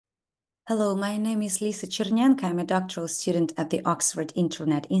Hello, my name is Elizaveta Chernenko. I'm a doctoral student at the Oxford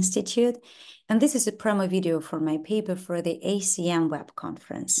Internet Institute, and this is a promo video for my paper for the ACM web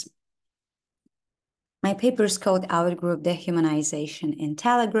conference. My paper is called Outgroup Dehumanization in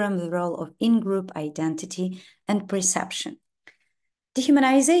Telegram, the role of in-group identity and perception.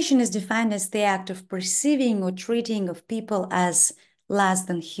 Dehumanization is defined as the act of perceiving or treating of people as less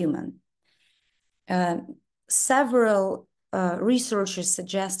than human. Several researchers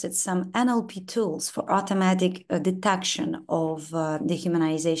suggested some NLP tools for automatic detection of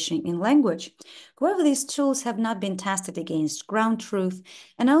dehumanization in language. However, these tools have not been tested against ground truth,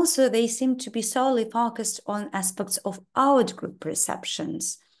 and also they seem to be solely focused on aspects of outgroup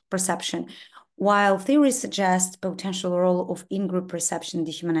perception, while theories suggest potential role of in-group perception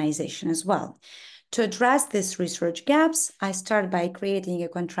dehumanization as well. To address these research gaps, I started by creating a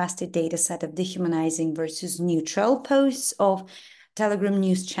contrasted data set of dehumanizing versus neutral posts of Telegram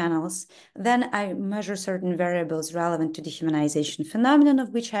news channels. Then I measure certain variables relevant to dehumanization phenomenon, of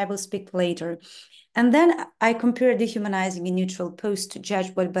which I will speak later. And then I compare dehumanizing and neutral posts to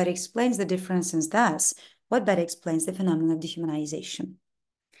judge what better explains the differences, thus, what better explains the phenomenon of dehumanization.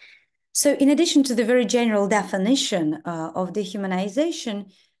 So in addition to the very general definition of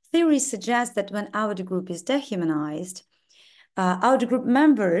dehumanization, theories suggest that when outgroup is dehumanized, outgroup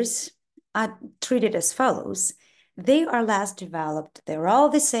members are treated as follows. They are less developed. They're all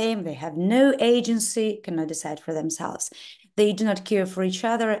the same. They have no agency, cannot decide for themselves. They do not care for each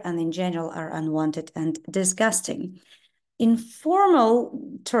other and in general are unwanted and disgusting. In formal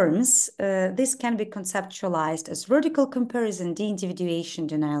terms, this can be conceptualized as vertical comparison, de-individuation,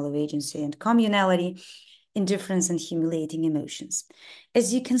 denial of agency, and communality, indifference, and humiliating emotions.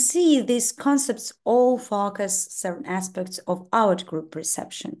 As you can see, these concepts all focus certain aspects of outgroup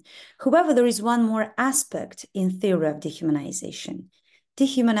perception. However, there is one more aspect in theory of dehumanization.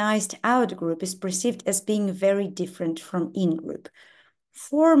 Dehumanized outgroup is perceived as being very different from in-group.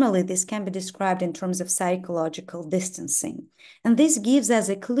 Formally, this can be described in terms of psychological distancing. And this gives us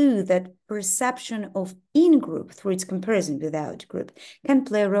a clue that perception of in-group through its comparison with out-group can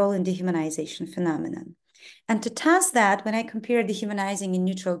play a role in dehumanization phenomenon. And to test that, when I compare dehumanizing and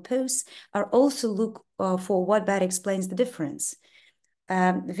neutral posts, I also look for what better explains the difference.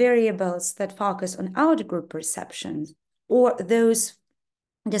 Variables that focus on out-group perceptions or those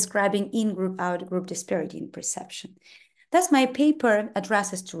describing in-group, out-group disparity in perception. Thus, my paper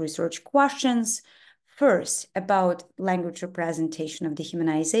addresses two research questions. First, about language representation of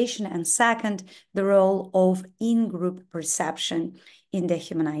dehumanization, and second, the role of in-group perception in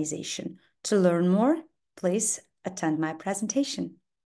dehumanization. To learn more, please attend my presentation.